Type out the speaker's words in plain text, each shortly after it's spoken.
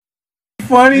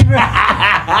funny, man.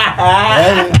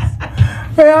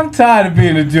 Man, I'm tired of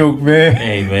being a joke, man.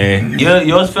 Hey, man.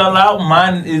 Yours fell out.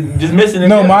 Mine is just missing.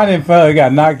 No, mine didn't fall. It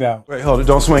got knocked out. Wait, hold it.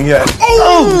 Don't swing yet.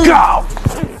 Oh, God.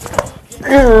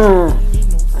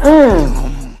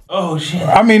 Oh, shit.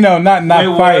 I mean, no, not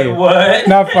fighting. What?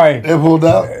 Not fighting. It pulled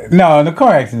out? No, in the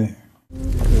car accident.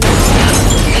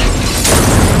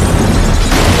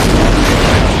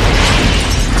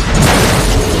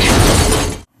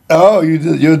 Oh,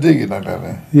 you're digging like that,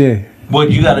 man. Yeah. But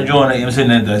you got to join it. I'm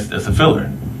saying that's a filler.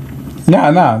 Nah.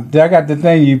 I got the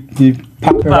thing you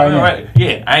pop it right now. Right.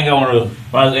 Yeah, I ain't got one of those.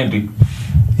 Mine's empty.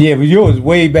 Yeah, but yours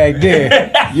way back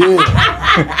there.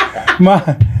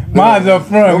 Yeah. Mine's up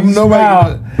front.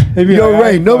 Nobody. You're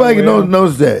right. Nobody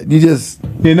knows that. You just.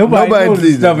 Yeah, nobody knows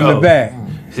the stuff in the back.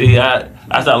 See, I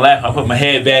start laughing. I put my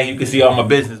head back. You can see all my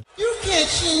business. You can't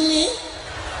see me.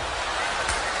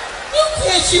 You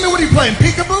can't see me when you playing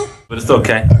peekaboo. But it's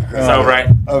okay. It's all right.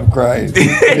 I'm crying.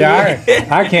 Yeah,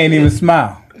 I can't even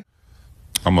smile.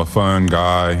 I'm a fun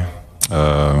guy.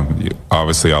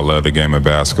 Obviously, I love the game of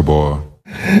basketball.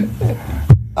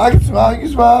 I can smile. You can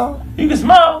smile. You can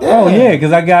smile. Yeah. Oh, yeah,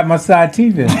 because I got my side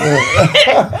teeth in.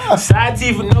 Side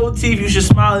teeth or no teeth, you should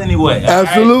smile anyway.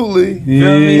 Absolutely. Right?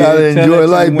 Yeah, you gotta enjoy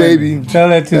life, baby. Tell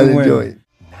that to the enjoy it.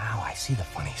 Now I see the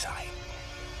funny side.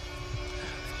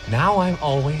 Now I'm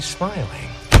always smiling.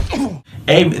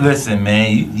 Hey, listen,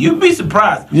 man, you'd be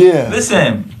surprised. Yeah.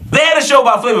 Listen, they had a show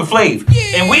about Flavor Flav,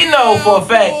 and we know for a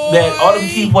fact that all them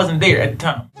teeth wasn't there at the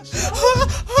time. Can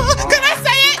I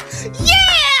say it? Yeah,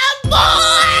 boy!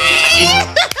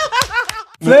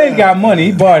 Flav got money.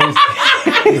 He bought his.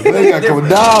 They got a couple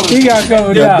dollars. He got a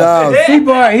couple dollars. He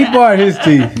bought his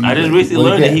teeth. I just recently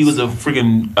learned that he was a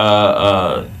freaking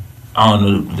I don't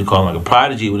know what they call him, like a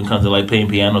prodigy when it comes to like playing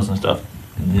pianos and stuff.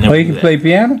 Oh, he can play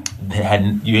piano?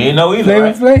 You ain't know either,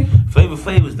 Flavor right? Flav? Flavor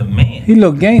Flav was the man. He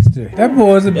look gangster. That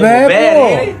boy's a bad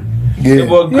boy. Yeah. That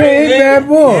boy great, He's a bad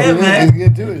boy. Yeah, man. Let's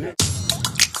get to it.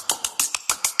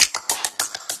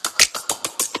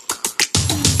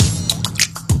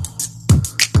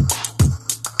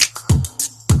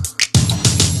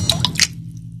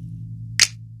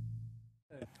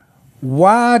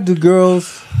 Why do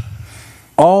girls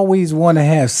always want to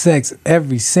have sex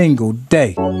every single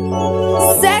day?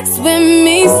 Sex with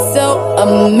me so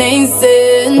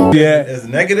amazing. Yeah. As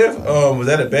negative? Was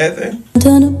that a bad thing?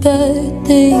 Done a bad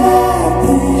thing.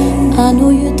 I know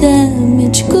you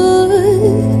damage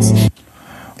goods.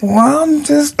 Well, I'm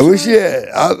just. I wish you had.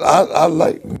 I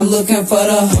like. I'm looking for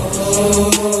the.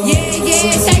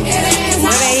 Yeah, shake that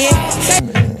ass.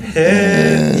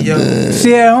 Hey, yo.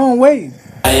 She at home waiting.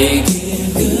 I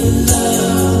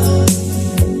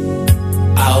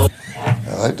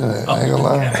like that. I ain't gonna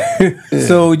lie. Yeah.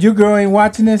 So your girl ain't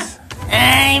watching this?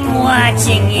 I'm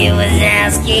watching you,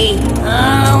 Wazowski.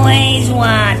 Always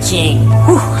watching.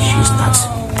 She's nuts.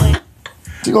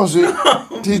 She gonna see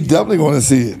it. She's definitely gonna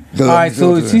see it. All right,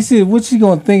 so she said, what's she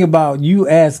gonna think about you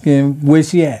asking where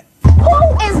she at? Who is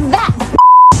that?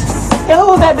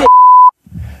 Who's that bitch?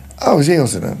 Oh, she ain't gonna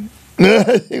say nothing. She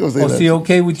ain't gonna say nothing. She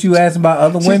okay with you asking about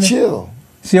other women? She chill.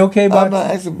 She okay about I'm not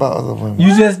asking about other women.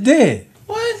 You just did.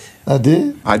 What? I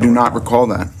did? I do not recall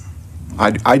that.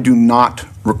 I do not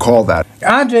recall that.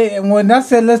 Andre, when I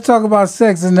said let's talk about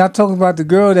sex, and I talking about the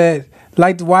girl that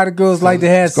why the girls like to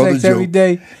have sex every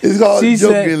day. It's called she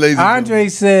joking, said, ladies. Andre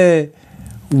said,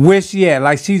 where she at?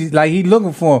 Like he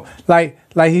looking for him. Like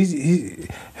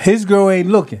his girl ain't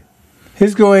looking.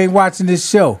 His girl ain't watching this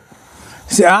show.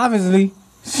 See, obviously,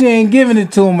 she ain't giving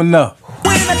it to him enough.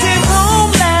 When I came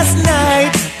home last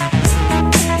night,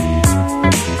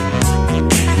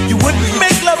 you wouldn't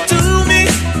make love to me.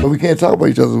 But we can't talk about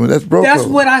each other. That's bro That's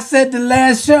code. what I said the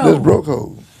last show. That's bro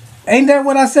code. Ain't that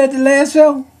what I said the last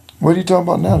show? What are you talking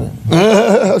about now then?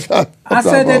 I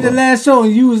said that the last show,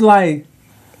 and you was like,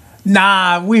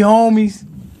 nah, we homies.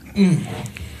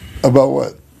 About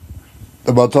what?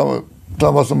 About talking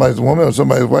about somebody's woman or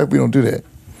somebody's wife? We don't do that.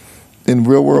 In the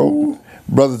real world,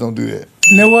 brothers don't do that.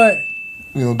 You know what?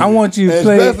 We don't do I want you to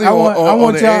play. Especially I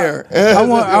want the y'all. air.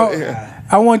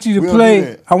 I want you to We don't do play.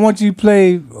 that. I want you to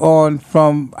play on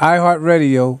from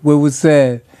iHeartRadio what was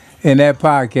said in that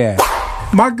podcast.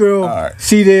 My girl,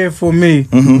 she there for me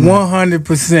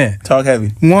 100%. Talk heavy.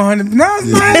 100. No, it's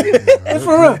not heavy. It's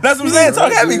for real. That's what I'm saying.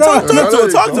 Talk heavy. Talk to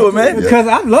it. Talk to it, man. Because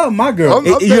I love my girl.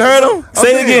 You heard him?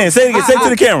 Say it again. Say it again. Say it to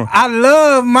the camera. I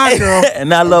love my girl.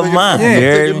 And I love mine. Yeah.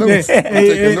 You heard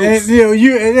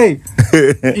me?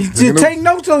 Hey, just take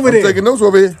notes over there. Taking notes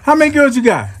over here. How many girls you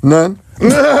got? None.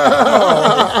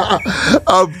 I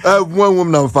have one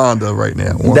woman I'm fond of right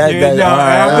now.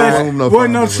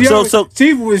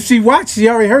 She watched. She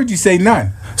already heard you say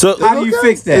none. So how do you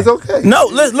fix that? It's okay. No,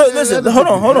 listen.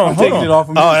 Hold on. taking it off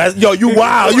of me. Oh, that's, yo, you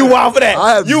wild. You wild for that.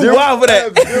 Wild for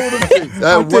that.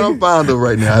 I'm fine though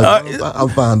right now. I'm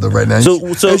fine though right now.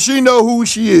 So and she know who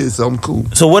she is, so I'm cool.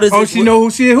 So what is? Oh, she know who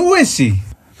she is. Who is she?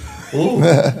 Ooh,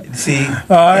 see. All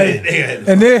right.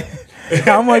 And then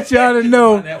I want y'all to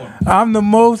know I'm the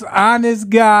most honest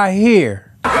guy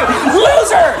here.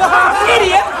 Loser!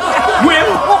 Idiot! Wimp!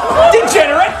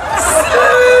 Degenerate!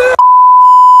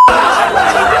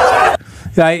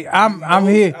 Like I'm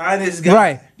here, Honest guy.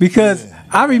 right? Because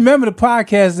I remember the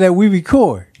podcast that we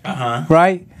record,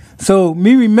 right? So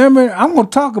me remember, I'm gonna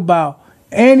talk about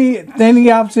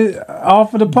anything opposite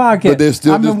off of the podcast. But there's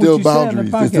still boundaries.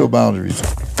 There's still boundaries.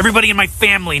 Everybody in my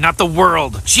family, not the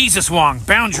world. Jesus, Wong,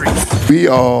 boundaries. We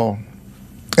all,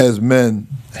 as men,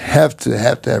 have to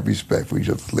have respect for each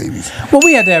other's ladies. Well,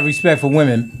 we have to have respect for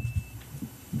women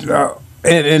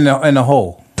in the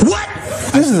whole. What?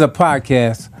 This is a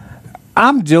podcast.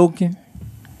 I'm joking.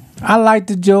 I like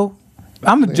to joke.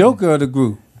 I'm the joker of the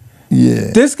group.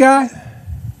 Yeah. This guy,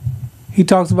 he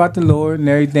talks about the Lord and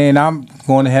everything, and I'm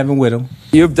going to heaven with him.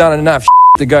 You've done enough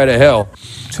to go to hell.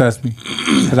 Trust me,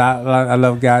 because I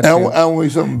love God. And too. I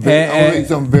want to make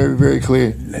something very, very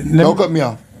clear. Don't cut me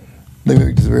off. Let me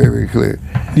make this very, very clear.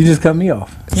 You just cut me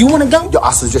off. You want to go? Yo,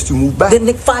 I suggest you move back. Then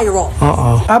Nick, fire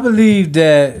off. I believe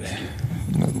that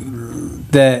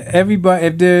everybody,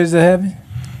 if there is a heaven,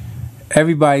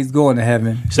 everybody's going to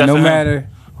heaven, no matter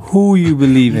who you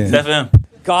believe in. That's him.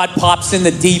 God pops in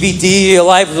the DVD of your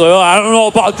life. Like, oh, I don't know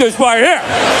about this right here.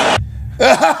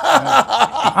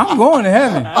 I'm going to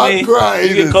heaven. I'm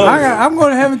crying. I'm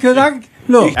going to heaven because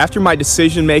look. After my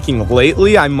decision making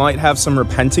lately, I might have some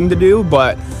repenting to do,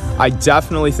 but I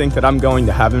definitely think that I'm going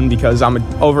to heaven because I'm an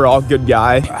overall good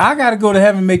guy. I got to go to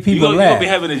heaven and make people You're laugh. going to be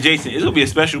heaven adjacent. It's going to be a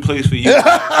special place for you.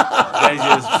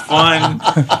 That's just fun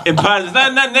and positive.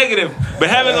 Not negative, but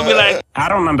heaven's going to be like, I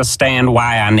don't understand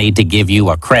why I need to give you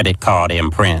a credit card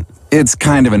imprint. It's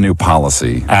kind of a new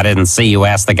policy. I didn't see you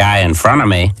ask the guy in front of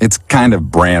me. It's kind of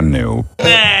brand new.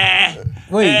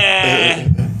 Wait.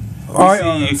 All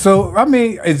right, so, I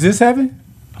mean, is this heaven?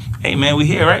 hey, man, we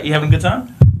here, right? You having a good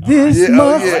time? This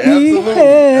must be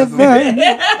heaven.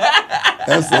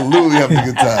 Absolutely having a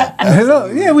good time.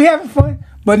 Yeah, we having fun.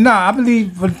 But nah, I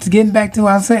believe, but getting back to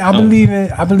what I'm saying, I believe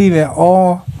in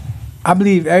all. I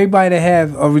believe everybody that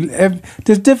have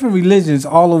there's different religions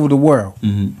all over the world.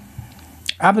 Mm-hmm.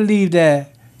 I believe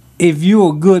that if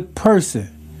you're a good person,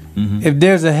 if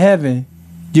there's a heaven,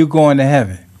 you're going to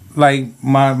heaven. Like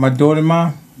my daughter and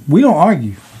mom, we don't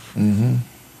argue. Mm-hmm.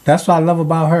 That's what I love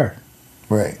about her.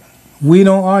 Right. We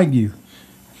don't argue.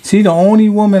 She the only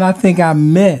woman I think I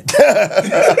met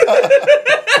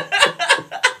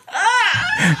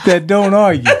that don't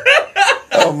argue.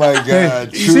 Oh my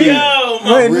God!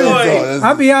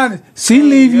 I'll be honest. She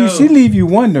leave you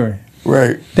wondering.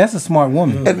 Right. That's a smart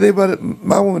woman. And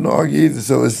my woman don't argue either,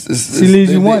 so it's she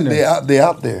leaves you wondering. They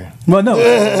out there. Well, no.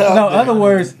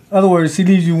 Other words, she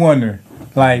leaves you wondering.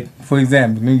 Like, for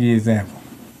example, let me give you an example.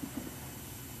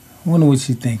 I wonder what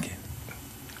she's thinking.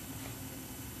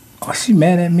 Oh, she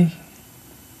mad at me?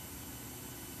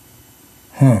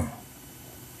 I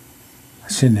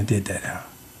shouldn't have did that, huh?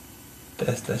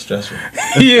 That's stressful.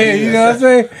 Yeah, you know what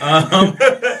I'm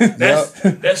saying?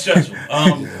 That's stressful.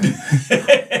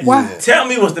 Why? Tell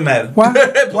me what's the matter. Why?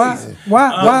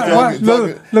 Why?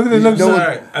 Look at the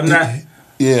Sorry, I'm not.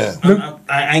 Yeah.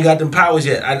 I ain't got them powers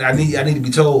yet. I need to be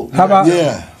told. How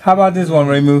about this one,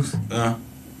 Ray Moose?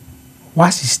 Why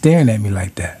is she staring at me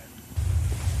like that?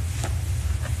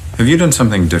 Have you done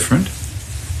something different?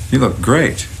 You look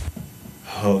great.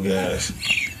 Oh gosh.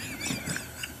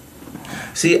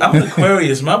 See, I'm an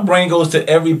Aquarius. My brain goes to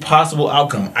every possible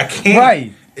outcome. I can't.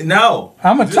 Right. No.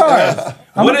 I'm a Taurus.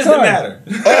 What does it matter?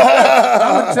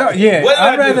 Yeah,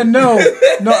 I'd rather know.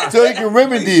 No, so you can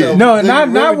remedy it. No,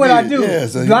 not what I do. Yeah,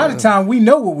 so a lot of times we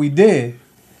know what we did.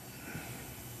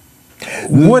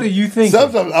 What are you thinking?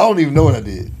 Sometimes I don't even know what I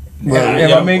did.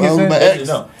 Am I making sense? My ex,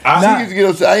 she used to get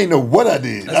upset. I didn't know what I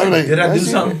did. I was like, did I do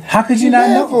something? How could you not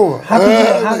know?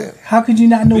 How could you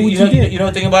not know what you did? You know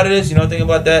the thing about it is, you know the thing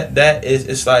about that is,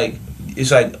 it's like,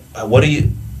 what are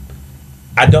you?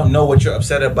 I don't know what you're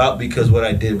upset about because what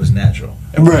I did was natural.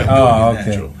 And what I'm doing is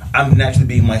natural. I'm naturally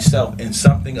being myself, and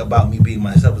something about me being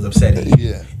myself is upsetting you.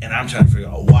 Yeah. And I'm trying to figure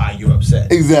out why you're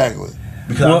upset. Exactly.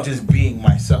 Because I'm just being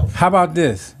myself. How about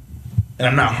this? And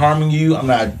I'm not harming you. I'm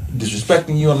not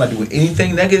disrespecting you. I'm not doing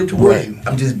anything negative towards you.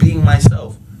 I'm just being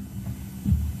myself.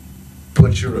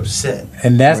 But you're upset.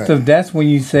 And that's when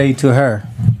you say to her,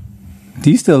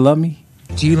 "Do you still love me?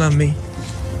 Do you love me?"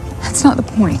 That's not the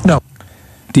point. No.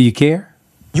 Do you care?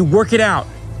 You work it out.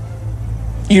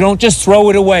 You don't just throw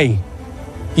it away.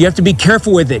 You have to be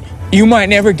careful with it. You might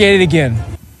never get it again.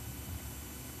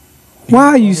 Why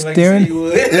are you staring?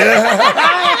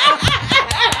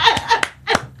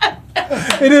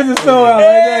 It is a song I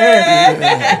like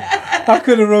that. I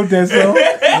could have wrote that song.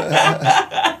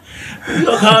 You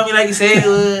don't call me like you said you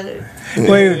would.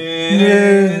 Wait,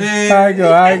 yeah. How I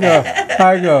go. Wait, how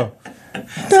I go?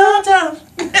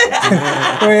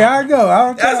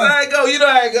 That's how I go. You know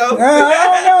how I go. I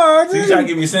don't know. So you trying to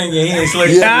give me singing? He ain't slick.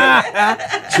 He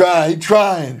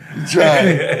trying.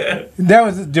 That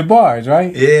was DeBarge,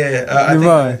 right? Yeah. I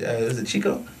DeBarge. think, was it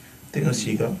Chico? I think it was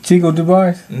Chico. Chico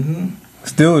DeBarge? Mm-hmm.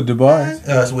 Still DeBarge?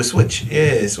 It's with Switch.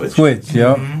 Yeah, Switch. Switch,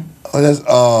 yep. Mm-hmm. Oh, that's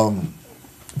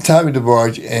Tommy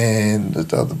DeBarge and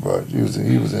the other DeBarge. He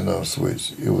was in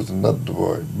Switch. It was another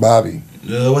DeBarge. Bobby.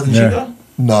 Wasn't Chico?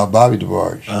 No, Bobby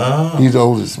DeBarge. Oh. He's the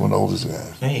oldest, one of the oldest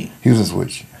guys. Hey. He was in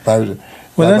Switch. Bobby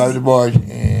Well, DeBarge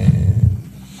and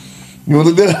you want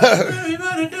to look that up?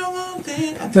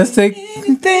 Let's take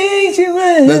things you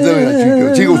want. That's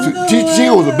definitely Chico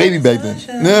was a baby back then.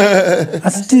 I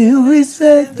still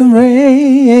respect the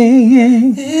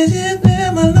rain. Is it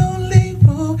there, my lonely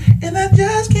road, and I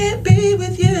just can't be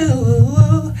with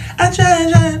you. I try,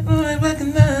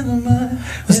 recognize my,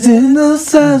 but still no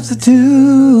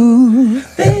substitute.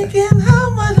 Thinking how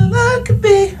much love could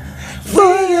be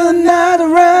when you're not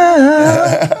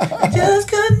around. I just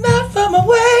could not from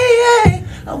away.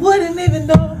 I wouldn't even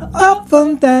know. Up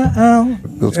and down.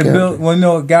 Well,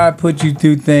 no, God put you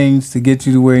through things to get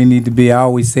you to where you need to be. I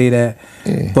always say that.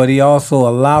 Yeah. But He also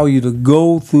allow you to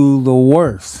go through the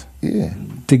worst. Yeah.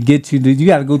 To get you to, you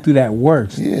got to go through that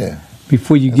worst. Yeah.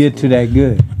 Before you get to that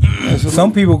good.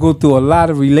 Some people go through a lot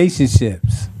of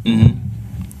relationships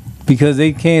because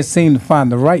they can't seem to find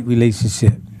the right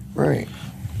relationship. Right.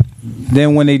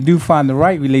 Then when they do find the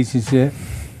right relationship,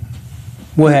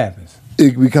 what happens?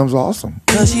 It becomes awesome.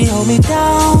 Cause she hold me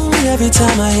down every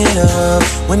time I hit up.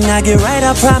 When I get right,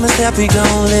 I promise that we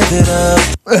gon' live it up.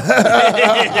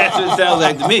 That's what it sounds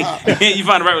like to me. You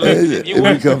find the right relationship. It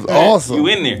becomes awesome. You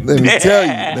in there. Let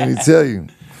me tell you.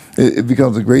 It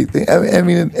becomes a great thing. I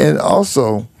mean, and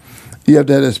also, you have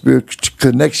to have that spiritual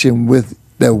connection with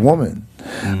that woman.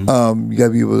 You got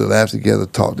to be able to laugh together,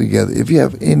 talk together. If you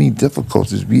have any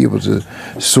difficulties, be able to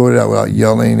sort it out without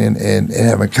yelling and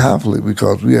having conflict,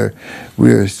 because we are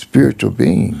spiritual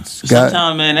beings.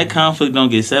 Sometimes, man, that conflict don't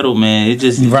get settled, man.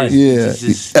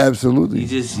 Absolutely.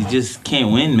 You just can't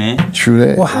win, man. True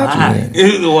that. Well, how Why?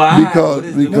 Because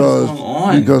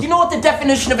you know what the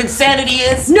definition of insanity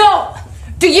is? No!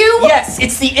 Do you? Yes,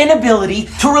 it's the inability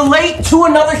to relate to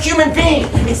another human being.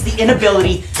 It's the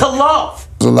inability to love.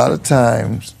 A lot of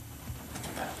times,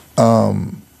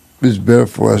 it's better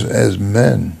for us as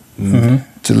men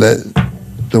to let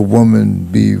the woman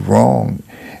be wrong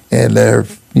and let her,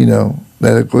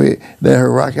 let her go ahead, let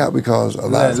her rock out, because a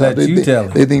lot of times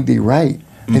they think they're right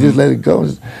and just let it go.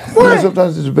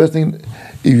 Sometimes it's the best thing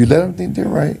if you let them think they're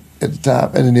right at the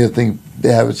time, and then they'll think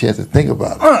they have a chance to think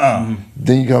about it.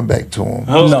 Then you come back to them.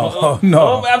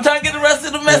 No. I'm trying to get the rest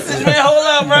of the message, man. Hold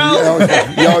on, bro.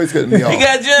 You always cut me off. You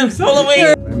got gems. Hold on,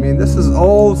 wait. I mean, this is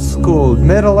old school,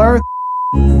 Middle Earth.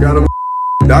 Got a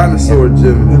dinosaur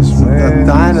gym. The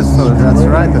dinosaurs, that's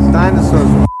right, the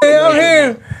dinosaurs. Hey, I'm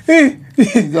here.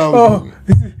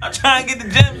 I'm trying to get the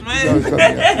gems, man.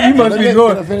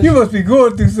 You must be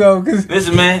going through something.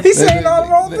 Listen, man. He's saying all the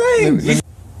wrong things.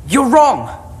 You're wrong.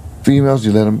 Females,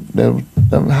 you let them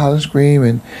holler and scream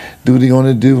and do what they're going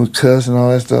to do and cuss and all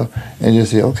that stuff, and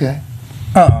just say, okay.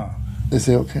 They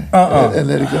say, okay. And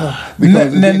let it go.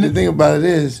 Because the thing about it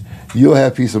is, you'll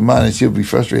have peace of mind and she'll be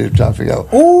frustrated trying to figure out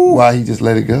why he just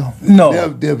let it go. No.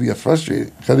 They'll be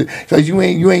frustrated because you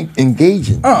ain't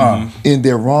engaging in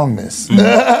their wrongness.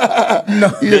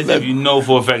 No. If you know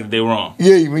for a fact that they're wrong.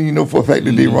 Yeah, when you know for a fact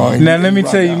that they're wrong. Now let me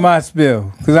tell you my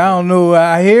spill, because I don't know.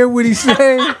 I hear what he's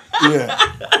saying. Yeah.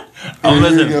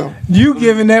 Listen. You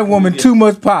giving that woman too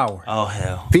much power. Oh,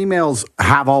 hell. Females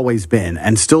have always been,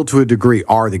 and still to a degree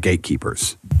are, the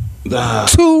gatekeepers.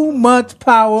 Too much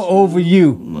power over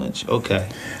you. Much. Okay.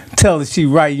 Tell her she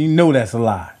right. You know that's a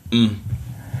lie.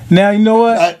 Now you know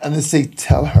what? I didn't say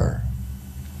tell her.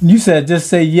 You said just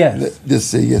say yes.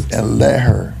 Just say yes and let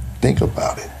her think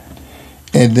about it.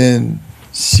 And then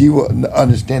she will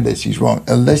understand that she's wrong,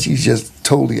 unless she's just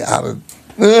totally out of.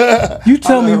 You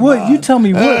tell me what. You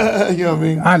know what I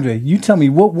mean? Andre, you tell me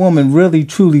what woman really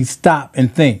truly stop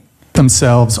and think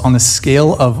themselves on a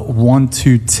scale of 1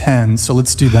 to 10. So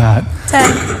let's do that. 10.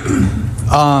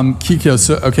 Kiko,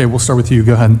 so okay, we'll start with you.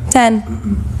 Go ahead. 10.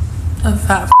 A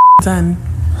fat 10.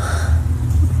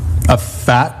 A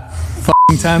fat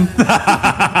 10?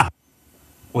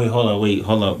 Wait, hold on.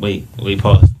 Wait,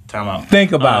 pause. Time out.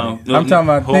 Think about it. I'm talking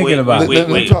about thinking about it.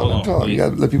 Wait, hold on. Talk. You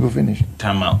gotta let people finish.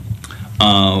 Time out.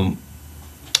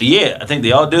 Yeah, I think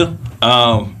they all do.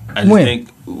 I just think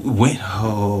when.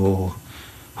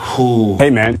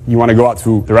 Hey man, you want to go out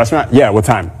to the restaurant? Yeah, what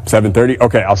time? 7:30?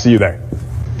 Okay, I'll see you there.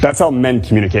 That's how men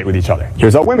communicate with each other.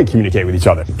 Here's how women communicate with each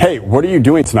other. Hey, what are you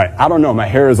doing tonight? I don't know, my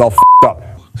hair is all f***ed up.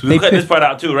 So we cut this part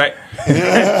out too, right? We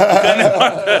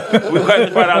cut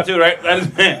this part out too, right?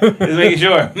 Just making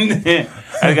sure.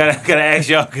 I gotta ask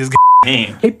y'all because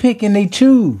they pick and they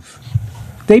choose.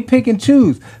 They pick and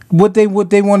choose what they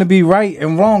want to be right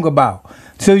and wrong about.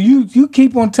 So you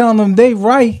keep on telling them they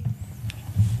right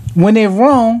when they're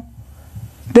wrong.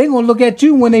 They gonna look at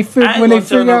you when they figure out. I ain't gonna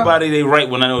tell nobody they right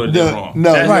when I know that they're wrong.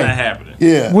 No, that's right. not happening.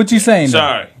 Yeah. What you saying?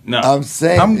 Sorry. No. I'm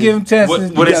saying. I'm giving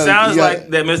chances. What it sounds like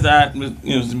that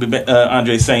Mr.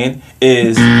 Andre's saying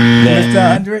is that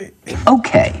Mr. Andre.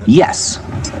 Okay. Yes.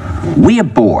 We are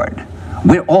bored.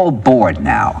 We're all bored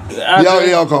now.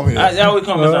 Y'all call me that. Y'all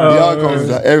call me that. Y'all call me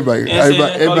that. Everybody in the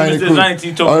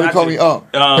crew. They call me up.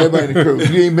 Everybody in the crew.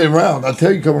 You ain't been around. I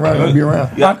tell you, come around. You'll be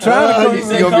around. I'm trying to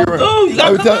come through.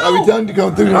 I be telling you to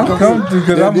come through. I'm coming through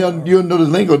because you'll know the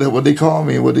lingo that what they call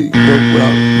me and what they.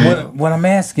 What I'm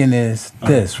asking is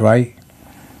this, right?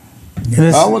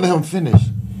 I want to let him finish.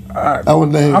 I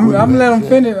want to let him. I'm letting him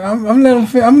finish. I'm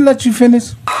gonna let you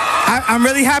finish. I'm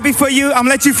really happy for you. I'm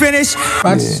gonna let you finish.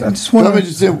 I just want to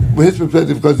just say his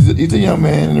perspective because he's a young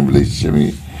man in a relationship.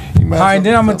 He might all right,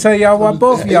 then I'm gonna tell y'all why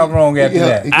both of y'all wrong after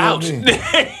that. Ouch.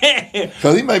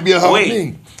 Because he might be a hard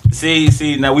thing.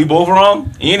 See, now we both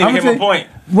wrong. You didn't even get my point.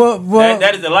 Well,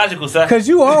 that is the logical side. Because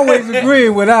you always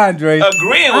agreeing with Andre.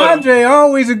 Agreeing with Andre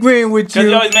always agreeing with you.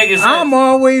 You always make it sense. I'm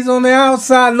always on the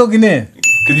outside looking in.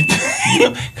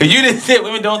 Because you didn't say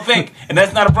women don't think, and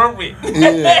that's not appropriate.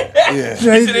 Yeah.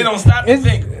 You said they don't stop to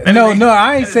think. No,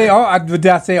 I ain't say all. Did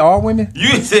I say all women?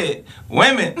 You said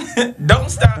women don't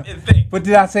stop and think. But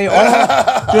did I say all?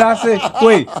 Did I say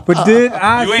wait? But did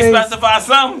I? You say, ain't specify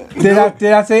some. Did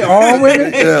I say all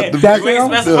women? You ain't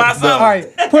specify some. All right,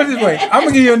 put it this way. I'm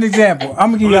gonna give you an example.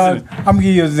 I'm gonna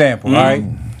give you an example. All right.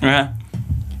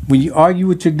 When you argue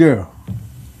with your girl,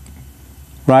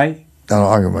 right? I don't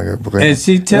argue with my girl. And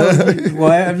she tells me,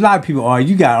 well, a lot of people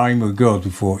argue. You got argument with girls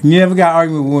before. You never got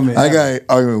argument with women. I got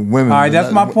argument with women. All right,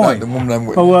 that's my point. The woman I'm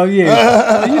with. Oh, well,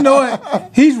 yeah. You know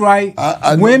what? He's right.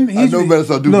 I know better,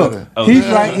 so I do better. He's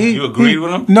right. You agreed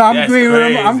with him? No, I'm agreeing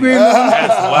with him. I'm agreeing with him.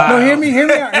 Wow. No, hear me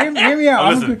out.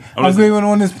 I'm agreeing with him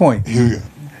on this point. Here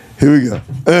we go.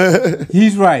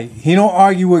 He's right. He don't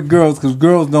argue with girls because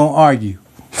girls don't argue.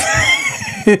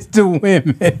 It's the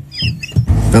women.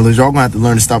 Fellas, y'all gonna have to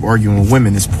learn to stop arguing with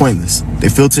women. It's pointless. They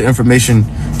filter information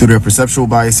through their perceptual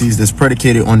biases that's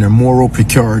predicated on their moral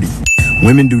purity.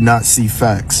 Women do not see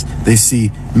facts. They see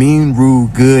mean,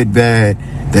 rude, good, bad.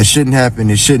 That shouldn't happen.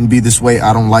 It shouldn't be this way.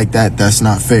 I don't like that. That's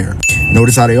not fair.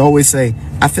 Notice how they always say,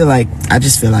 I feel like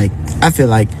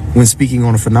when speaking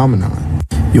on a phenomenon.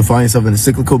 You'll find yourself in a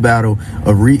cyclical battle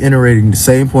of reiterating the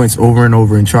same points over and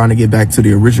over and trying to get back to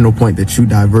the original point that you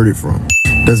diverted from.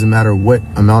 Doesn't matter what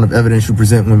amount of evidence you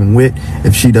present women with.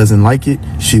 If she doesn't like it,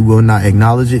 she will not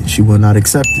acknowledge it. She will not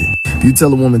accept it. If you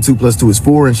tell a woman 2 + 2 is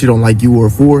 4 and she don't like you or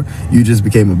 4, you just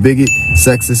became a bigot,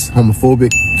 sexist,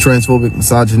 homophobic, transphobic,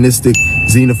 misogynistic,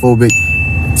 xenophobic.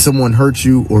 Someone hurt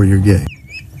you or you're gay.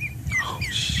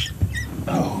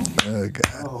 Oh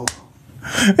God.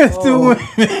 It's the women.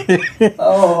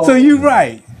 So you're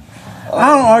right.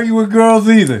 I don't argue with girls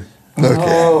either.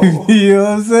 Okay. You know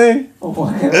what I'm saying?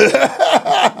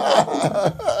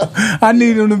 I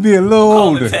need them to be a little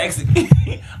older.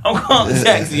 I'm calling the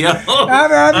taxi, yo.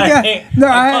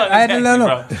 I had to let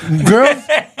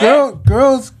them.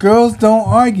 Girls don't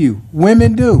argue.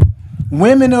 Women do.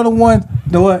 Women are the ones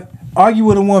that argue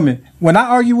with a woman. When I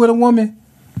argue with a woman,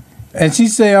 and she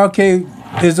say, "Okay,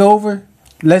 it's over.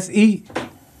 Let's eat."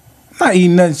 I'm not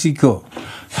eating nothing she cooked.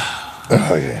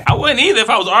 Oh, yeah. I wouldn't either if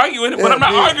I was arguing, but I'm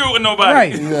not arguing with nobody.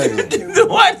 Right.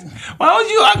 What? Why would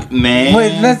you argue? Man.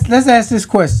 Wait, let's ask this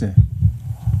question.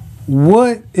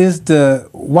 Why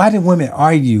do women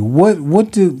argue?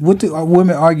 What do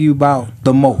women argue about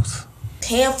the most?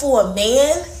 Paying for a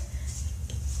man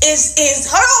is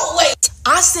hold on, wait.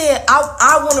 I said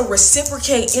I want to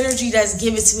reciprocate energy that's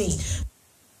given to me.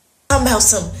 I'm about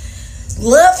some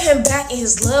love him back in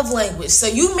his love language. So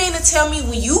you mean to tell me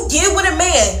when you get with a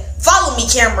man, follow me,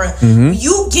 camera. When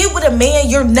you get with a man,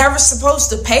 you're never supposed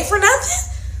to pay for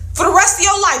nothing for the rest of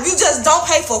your life. You just don't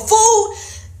pay for food,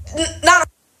 not a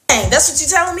thing. That's what you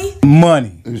telling me?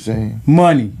 Money. What you saying?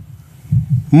 Money.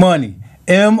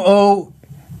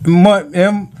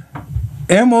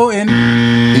 MONNEY.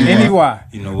 You know what?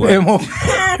 You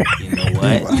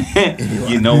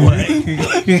know what?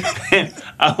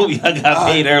 I hope y'all got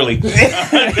paid early.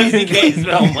 Just in case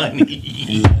no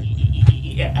money.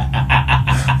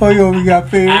 Oh, yo, we got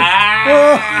paid.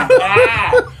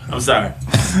 I'm sorry.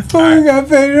 Oh, we got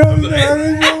paid early.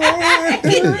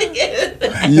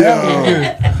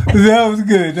 That was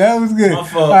good. My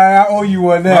fault. All right, I owe you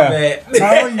one now. My bad.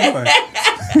 I owe you one.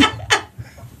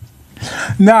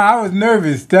 Nah, I was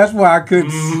nervous. That's why I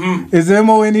couldn't. It's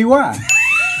MONEY. Now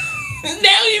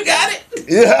you got it.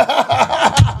 Yeah.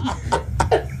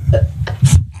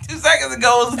 2 seconds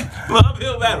ago was an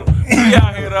uphill battle. We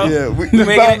out here though. Yeah, you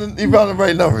found the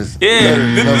right numbers.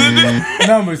 Yeah.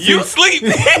 Numbers. You sleep.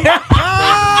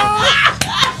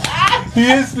 He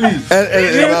is asleep.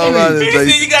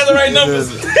 You got the right numbers.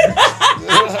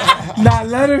 Not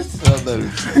letters.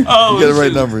 Oh, you get the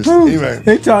right numbers.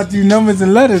 They taught you numbers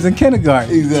and letters in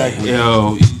kindergarten. Exactly.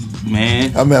 Yo,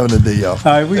 man. I'm having a day, y'all. All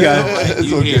right, we got it.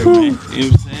 It's okay. Here, man. You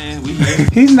know what I'm saying? We here.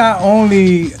 He's not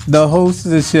only the host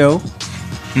of the show.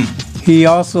 He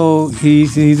also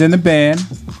he's in the band.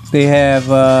 They have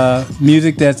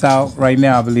music that's out right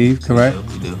now, I believe. Correct?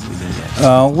 We do.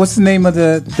 What's the name of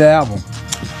the album?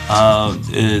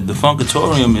 The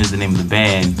Funkatorium is the name of the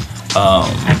band.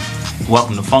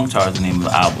 Welcome to Funktar is the name of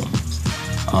the album.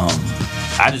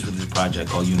 I just released a project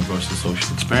called Universal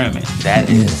Social Experiment. That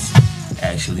is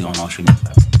actually on all streaming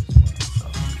platforms.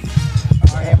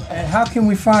 And how can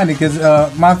we find it? Because,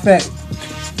 matter of fact,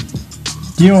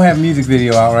 you don't have a music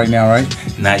video out right now, right?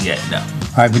 Not yet, no.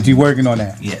 All right, but you're working on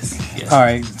that. Yes. All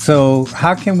right, so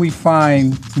how can we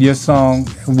find your song?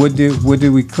 What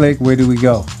do we click? Where do we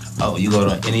go? Oh, you go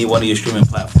to any one of your streaming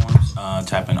platforms,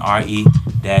 type in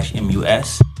RE-MUS and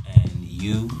U.S.E.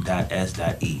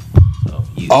 So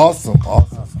you. Awesome.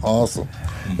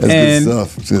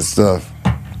 That's good stuff.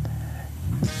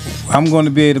 I'm going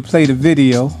to be able to play the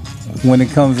video when it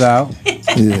comes out.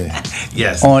 Yeah.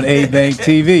 Yes. On A-Bank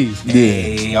TV.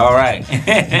 Hey, all right.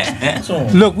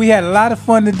 Look, we had a lot of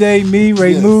fun today. Me,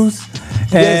 Ray Moose,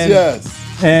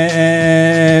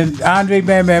 and Andre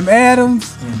Bam Bam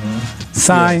Adams.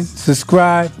 Sign,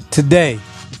 subscribe today.